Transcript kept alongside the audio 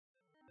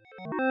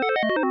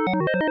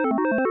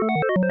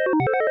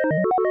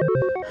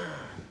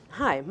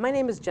Hi, my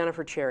name is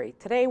Jennifer Cherry.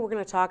 Today we're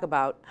going to talk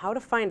about how to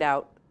find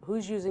out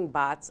who's using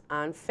bots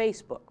on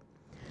Facebook.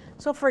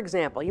 So for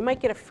example, you might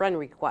get a friend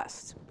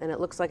request and it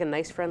looks like a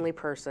nice friendly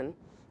person.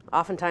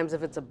 Oftentimes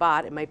if it's a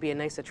bot, it might be a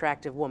nice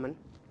attractive woman.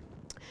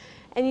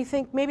 And you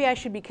think maybe I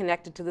should be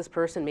connected to this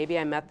person, maybe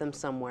I met them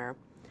somewhere,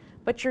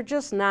 but you're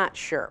just not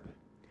sure.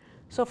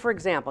 So for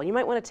example, you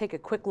might want to take a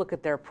quick look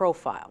at their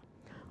profile.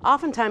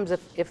 Oftentimes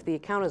if the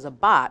account is a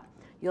bot,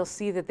 you'll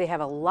see that they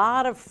have a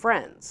lot of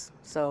friends,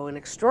 so an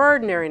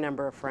extraordinary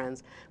number of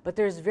friends, but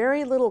there's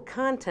very little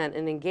content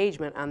and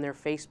engagement on their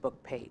Facebook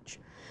page.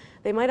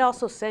 They might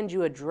also send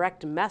you a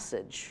direct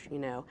message,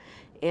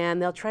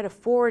 and they'll try to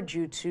forward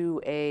you to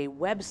a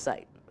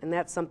website. And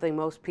that's something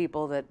most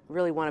people that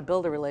really want to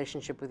build a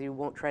relationship with you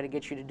won't try to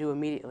get you to do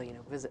immediately,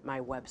 visit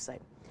my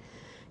website.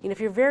 If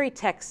you're very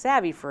tech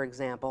savvy, for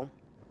example,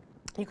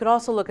 you could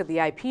also look at the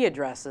IP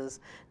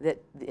addresses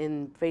that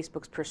in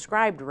Facebook's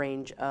prescribed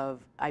range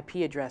of IP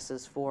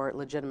addresses for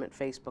legitimate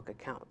Facebook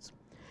accounts.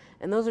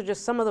 And those are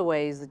just some of the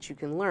ways that you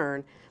can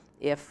learn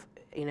if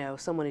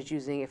someone is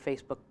using a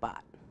Facebook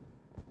bot.